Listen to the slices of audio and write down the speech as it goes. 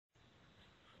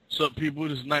up, people?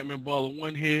 This is Nightmare Baller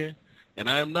 1 here, and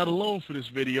I am not alone for this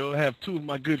video. I have two of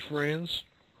my good friends.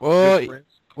 Well,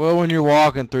 when you're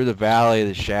walking through the valley of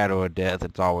the shadow of death,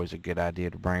 it's always a good idea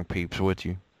to bring peeps with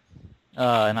you.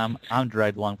 And I'm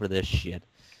dragged along for this shit.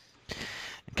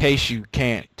 In case you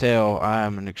can't tell,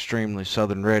 I'm an extremely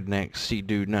southern redneck,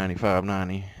 C-Dude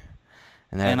 9590.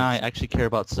 And I actually care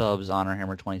about subs,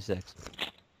 Honorhammer26.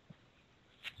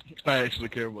 I actually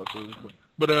care about subs.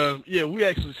 But yeah, we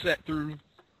actually sat through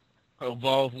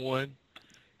Evolve 1.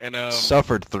 And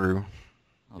suffered through.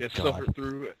 Yeah, suffered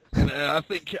through it. And I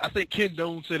think Kenn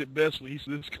Doane said it best when he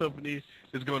said this company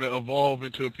is going to evolve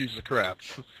into a piece of crap.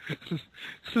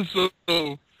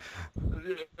 So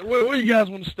where you guys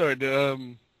want to start?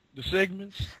 The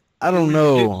segments? I don't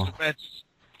know.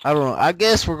 I don't know. I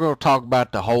guess we're going to talk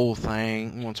about the whole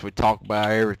thing once we talk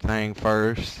about everything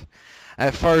first.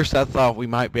 At first, I thought we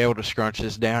might be able to scrunch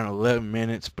this down to 11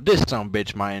 minutes, but this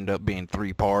sumbitch might end up being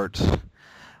 3 parts.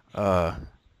 But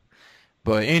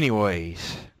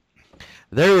anyways,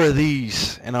 there are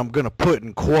these, and I'm going to put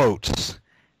in quotes,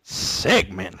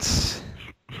 segments.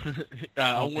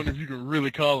 I wonder if you can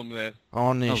really call them that.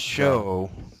 On this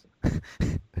show.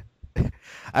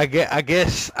 I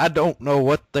guess I don't know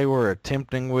what they were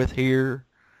attempting with here.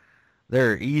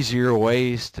 There are easier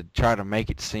ways to try to make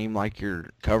it seem like you're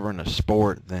covering a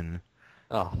sport than...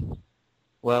 Oh.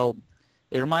 Well,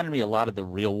 it reminded me a lot of The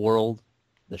Real World,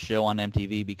 the show on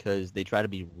MTV, because they try to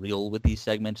be real with these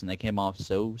segments, and they came off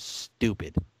so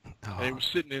stupid. Oh. They were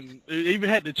sitting in... They even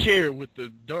had the chair with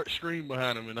the dark screen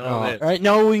behind them and all that. All right,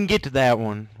 no, we can get to that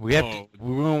one. We have to,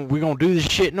 we're gonna do this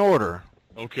shit in order.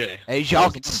 Okay. As y'all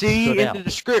can see in the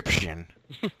description.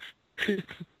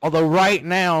 Although right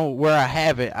now, where I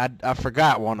have it, I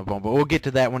forgot one of them, but we'll get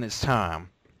to that when it's time.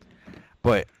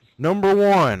 But, number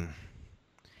 1,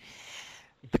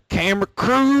 the camera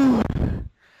crew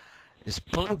is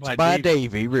punked by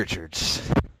Davey Richards.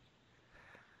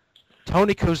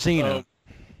 Tony Cosina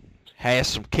has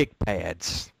some kick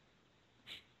pads.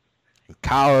 And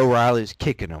Kyle O'Reilly's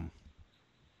kicking them.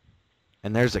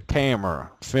 And there's a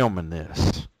camera filming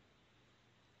this.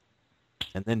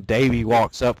 And then Davey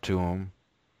walks up to him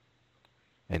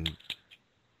and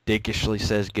dickishly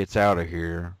says, "Gets out of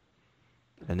here."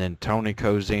 And then Tony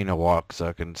Cosina walks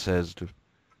up and says,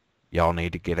 "Y'all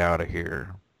need to get out of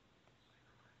here."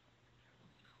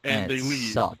 And they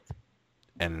leave. Sucked.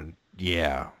 And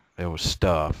yeah, it was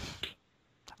stuff.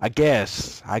 I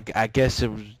guess it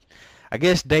was. I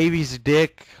guess Davey's a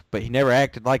dick, but he never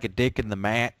acted like a dick in the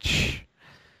match.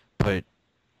 But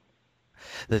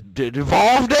the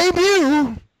Evolve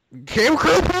debut, camera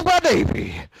crew by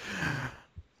Davey.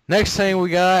 Next thing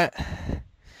we got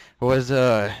was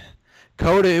Kota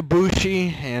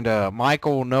Ibushi and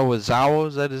Michael Nowazawa.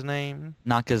 Is that his name?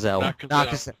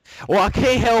 Nakazawa. Well, I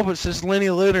can't help it since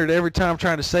Lenny Leonard, every time I'm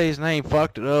trying to say his name,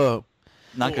 fucked it up.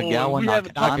 Nakagawa,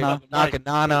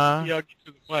 Nakadana. Yeah, get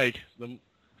to the mic.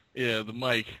 The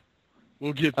mic.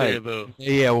 We'll get there, though.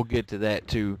 Yeah, we'll get to that,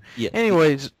 too. Yeah.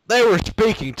 Anyways, they were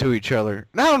speaking to each other.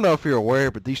 And I don't know if you're aware,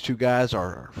 but these two guys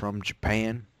are from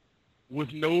Japan.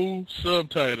 With no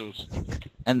subtitles.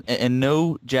 And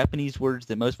no Japanese words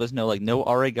that most of us know, like no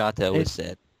arigato is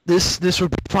said. This would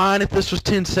be fine if this was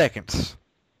 10 seconds.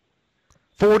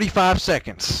 45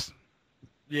 seconds.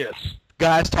 Yes.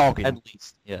 Guys talking. At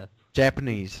least, yeah.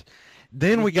 Japanese.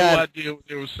 Then we got... no idea what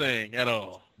they were saying at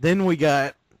all. Then we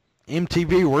got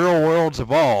MTV Real World's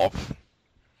Evolve,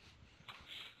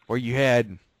 where you had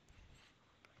a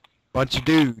bunch of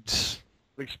dudes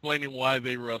explaining why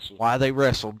they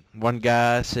wrestled. One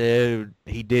guy said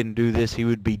he didn't do this, he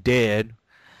would be dead.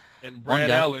 And Brad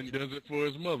Allen does it for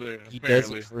his mother, apparently. He does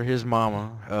it for his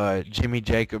mama. Jimmy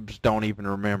Jacobs don't even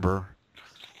remember.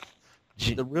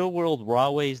 The Real World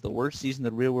Raw is the worst season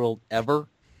of The Real World ever.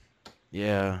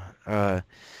 Yeah.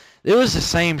 It was the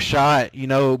same shot, you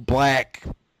know, black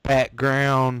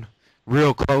background,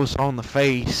 real close on the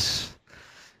face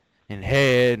and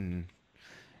head, and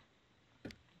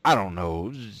I don't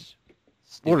know.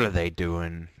 What are they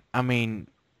doing? I mean,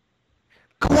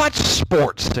 go watch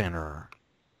Sports Center.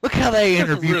 Look how they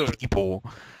interview people.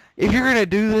 If you're gonna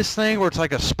do this thing where it's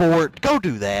like a sport, go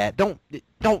do that. Don't. It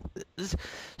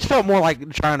felt more like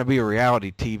trying to be a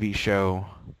reality TV show.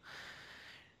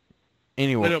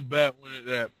 Anyway.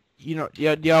 You know,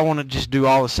 y'all want to just do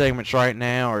all the segments right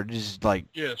now, or just like?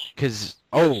 Yes. Because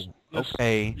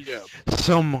okay. Yeah.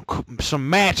 Some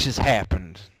matches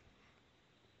happened,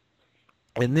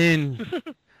 and then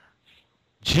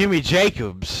Jimmy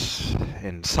Jacobs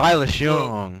and Silas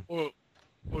Young.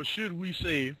 Or should we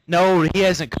say? No, he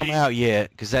hasn't come out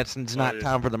yet, because it's not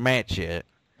time for the match yet.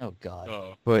 Oh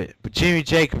God. But Jimmy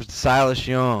Jacobs and Silas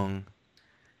Young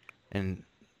and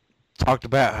talked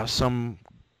about how some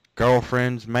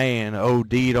girlfriend's man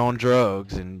OD'd on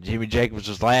drugs, and Jimmy Jacobs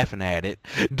was laughing at it.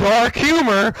 Dark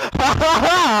humor! Ha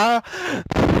ha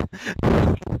ha!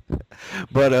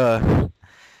 But,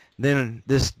 then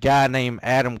this guy named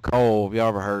Adam Cole, have you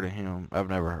ever heard of him? I've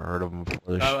never heard of him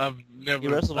before. I've never. He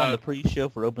wrestled on the pre-show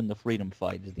for Open the Freedom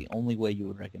Fight. Is the only way you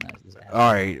would recognize this.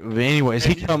 Alright, but anyways,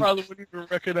 You probably wouldn't even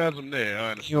recognize him there,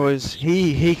 honestly. Anyways,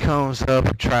 he comes up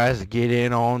and tries to get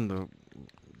in on the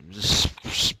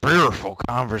spiritual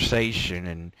conversation,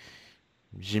 and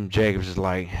Jim Jacobs is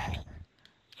like,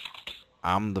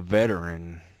 I'm the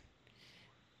veteran.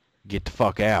 Get the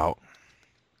fuck out.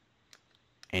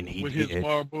 And he with did. his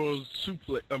Marlboro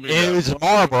suplex. I mean, It was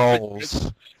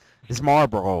Marlboros. His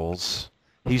Marlboros.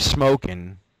 He's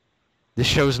smoking. This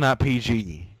show's not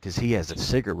PG because he has a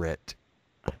cigarette.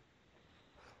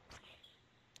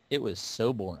 It was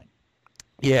so boring.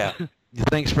 Yeah.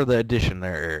 Thanks for the addition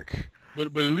there, Eric. But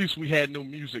at least we had no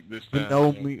music this time.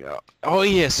 Oh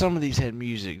yeah, some of these had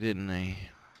music, didn't they?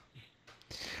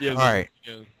 Yeah. All right.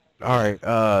 Yeah. All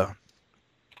right.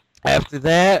 After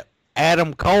that,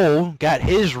 Adam Cole got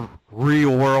his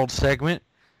real world segment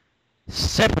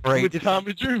separated. With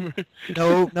Tommy Dreamer.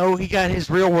 No, he got his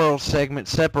real world segment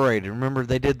separated. Remember,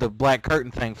 they did the black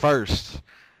curtain thing first,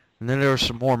 and then there were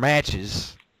some more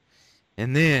matches,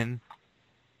 and then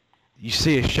you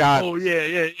see a shot. Oh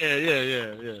yeah.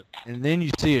 And then you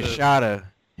see a shot of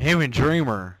him and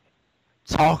Dreamer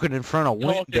talking in front of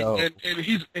window. And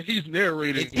he's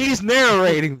narrating. He's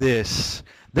narrating this.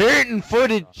 There isn't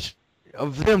footage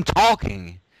of them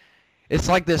talking. It's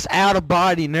like this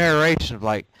out-of-body narration of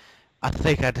like, I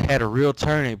think I had a real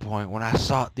turning point when I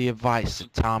sought the advice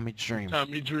of Tommy Dreamer.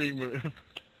 Tommy Dreamer.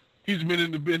 He's been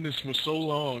in the business for so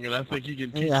long, and I think he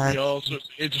can teach me all sorts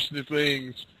of interesting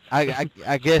things.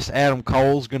 I guess Adam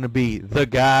Cole's going to be the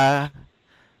guy.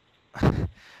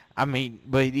 I mean,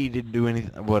 but he didn't do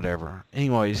anything, whatever.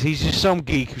 Anyways, he's just some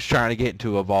geek who's trying to get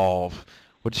into Evolve,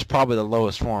 which is probably the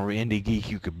lowest form of indie geek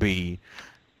you could be.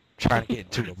 Trying to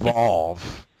get to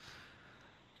Evolve.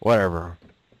 Whatever.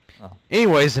 Oh.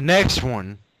 Anyways, the next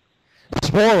one.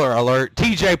 Spoiler alert.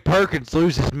 TJ Perkins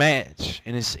loses match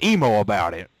and is emo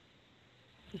about it.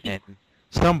 And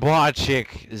some blonde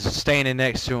chick is standing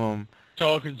next to him.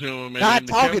 Talking to him. Not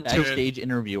talking to him. Backstage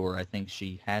interviewer, I think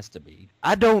she has to be.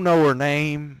 I don't know her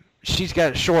name. She's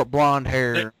got short blonde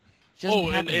hair.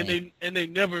 And they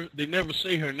never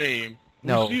say her name.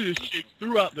 No. We see this chick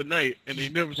throughout the night, and they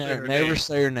never say her name. Never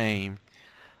say her name.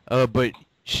 But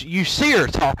you see her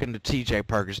talking to T.J.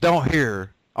 Perkins. Don't hear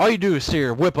her. All you do is see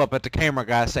her whip up at the camera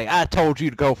guy and say, I told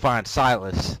you to go find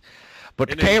Silas. But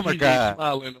the camera guy...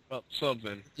 smiling about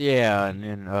something. Yeah, and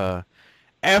then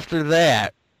after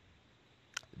that,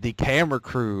 the camera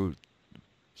crew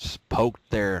poked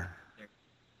their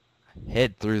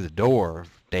head through the door of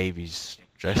Davey's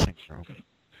dressing room.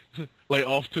 Like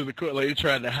off to the court, like he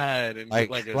tried to hide, and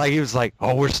like he was like,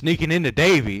 "Oh, we're sneaking into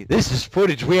Davey. This is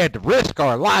footage we had to risk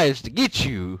our lives to get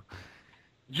you."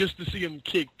 Just to see him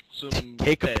kick some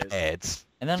pads.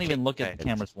 And they don't even look at the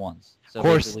cameras once. So of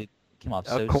course, it came off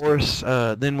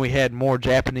then we had more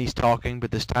Japanese talking,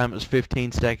 but this time it was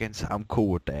 15 seconds. I'm cool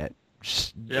with that.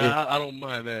 I don't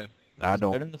mind that. I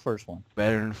don't. Better than the first one.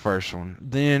 Better than the first one.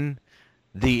 Then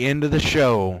the end of the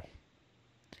show.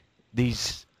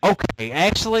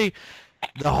 Actually,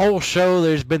 the whole show,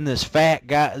 there's been these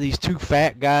two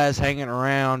fat guys hanging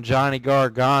around, Johnny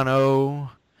Gargano,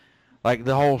 like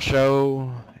the whole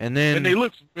show, and they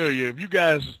look familiar. If you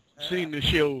guys seen the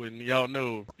show and y'all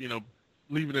know,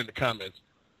 leave it in the comments.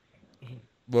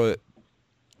 But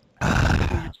who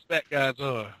these fat guys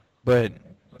are. But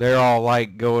they're all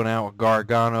like going out with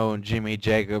Gargano and Jimmy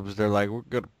Jacobs. They're like, we're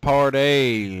gonna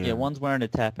party. Yeah, one's wearing a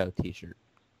tap out T-shirt.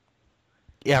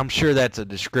 Yeah, I'm sure that's a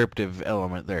descriptive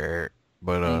element there,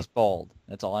 but he's bald.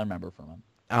 That's all I remember from him.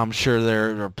 I'm sure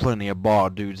there are plenty of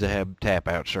bald dudes that have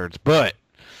tap-out shirts. But,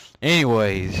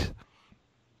 anyways,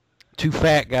 two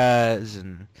fat guys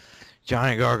and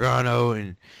Johnny Gargano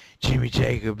and Jimmy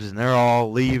Jacobs, and they're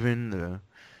all leaving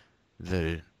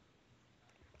the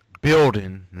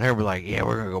building, and they're like, yeah,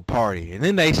 we're gonna go party. And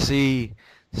then they see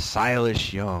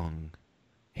Silas Young.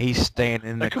 He's standing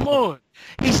in the Come on.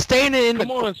 He's standing in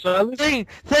Come on, Silas.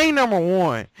 Thing number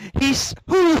one.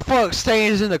 Who the fuck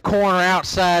stands in the corner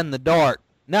outside in the dark,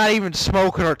 not even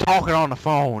smoking or talking on the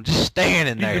phone, just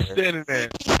standing there. He's just standing there.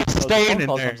 Standing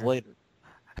the there. Comes later.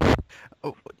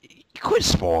 Oh, quit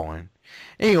spoiling.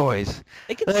 Anyways,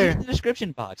 they can see it in the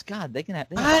description box. God, they can have.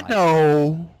 I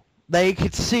know they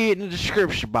could see it in the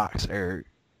description box, Eric.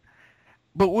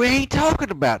 But we ain't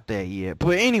talking about that yet.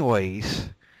 But anyways,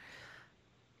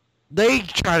 they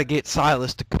try to get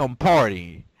Silas to come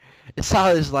party. And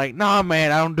Silas is like, nah,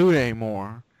 man, I don't do it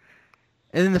anymore.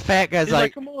 And then the fat guy's He's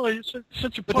like, come on, you're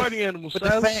such a party animal, but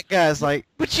Silas. the fat guy's like,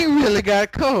 but you really gotta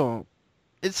come.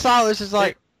 And Silas is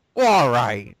like, well, all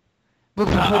right. But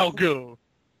I'll go.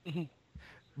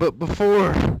 But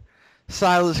before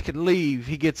Silas can leave,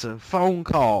 he gets a phone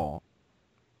call.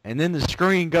 And then the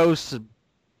screen goes to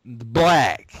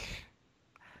black.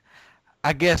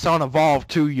 I guess on Evolve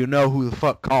 2, you know who the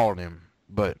fuck called him.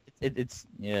 But it's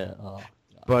yeah. Oh,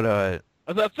 but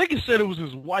I think it said it was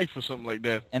his wife or something like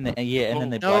that. and then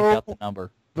they blacked No. out the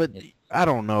number. But I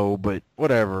don't know. But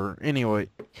whatever. Anyway,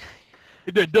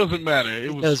 It doesn't matter.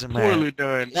 It was doesn't poorly matter.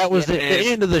 done. that was the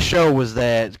end of the show. Was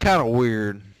that? It's kind of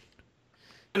weird.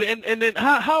 And then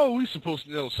how are we supposed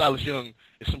to know Silas Young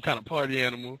is some kind of party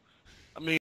animal?